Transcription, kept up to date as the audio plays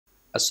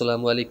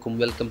Assalamu alaikum,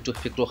 welcome to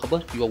Fikro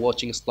Khabar. You are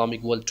watching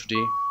Islamic World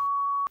Today.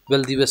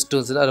 Well, the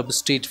Western and Arab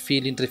state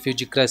feel in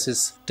refugee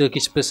crisis.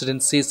 Turkish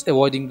president says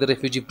avoiding the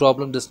refugee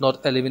problem does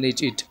not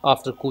eliminate it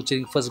after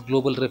co-chairing first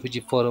global refugee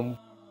forum.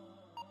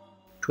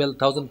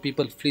 12,000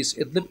 people flees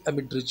Idlib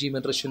amid regime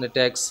and Russian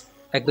attacks.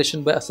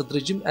 Aggression by Assad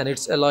regime and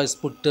its allies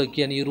put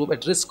Turkey and Europe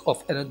at risk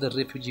of another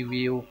refugee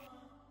wave.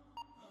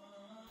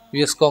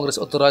 US Congress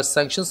authorized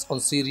sanctions on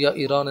Syria,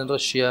 Iran and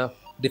Russia.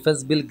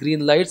 Defense bill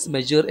green lights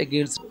measure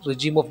against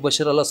regime of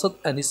Bashar al-Assad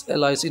and his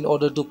allies in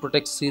order to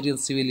protect Syrian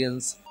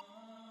civilians.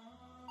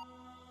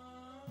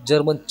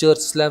 German church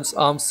slams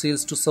arms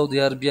sales to Saudi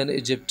Arabia and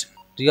Egypt.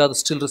 Riyadh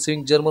still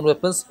receiving German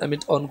weapons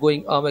amid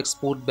ongoing arm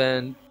export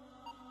ban.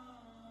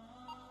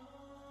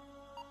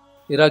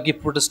 Iraqi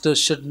protesters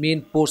shut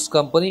main ports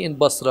company in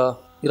Basra.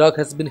 Iraq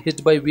has been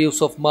hit by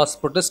waves of mass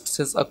protests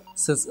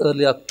since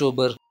early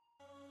October.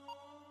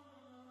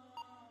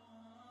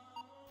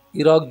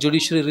 Iraq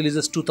judiciary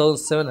releases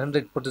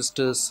 2,700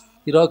 protesters.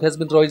 Iraq has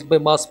been ravaged by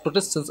mass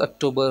protests since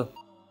October.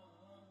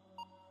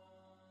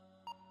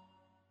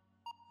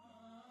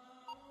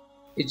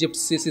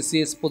 Egypt's Sisi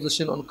says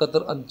position on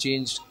Qatar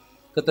unchanged.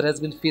 Qatar has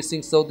been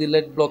facing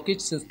Saudi-led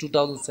blockage since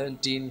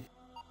 2017.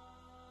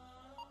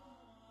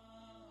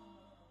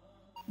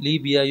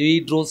 Libya,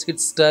 UAE drones hit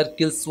Sirte,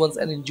 kills one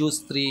and injures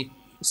three.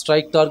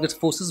 Strike targets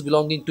forces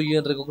belonging to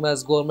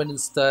UN-recognized government in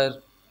Sirte.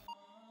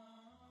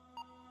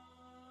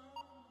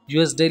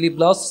 US daily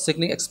blast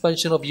sickening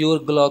expansion of Uighur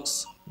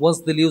gulags.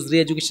 Once they leave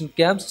re-education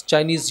camps,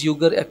 Chinese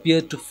Uighur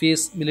appear to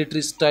face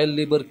military-style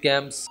labor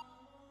camps.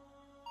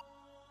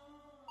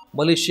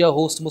 Malaysia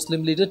hosts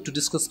Muslim leaders to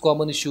discuss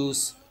common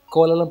issues.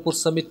 Kuala Lumpur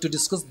summit to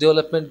discuss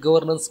development,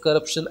 governance,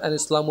 corruption and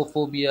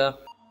Islamophobia.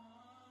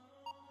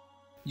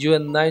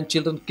 UN 9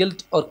 children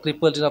killed or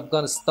crippled in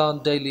Afghanistan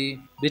daily.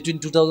 Between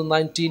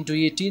 2019 to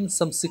 18,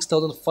 some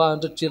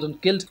 6,500 children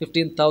killed,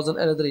 15,000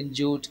 another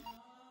injured.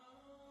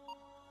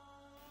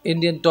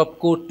 Indian top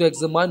court to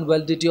examine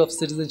validity of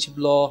citizenship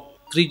law.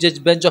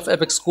 Three-judge bench of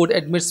Apex Court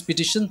admits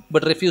petition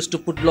but refused to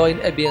put law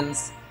in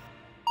abeyance.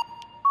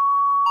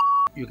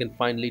 You can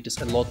find latest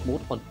and lot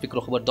more on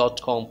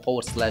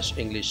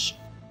fikrokhbar.com/English.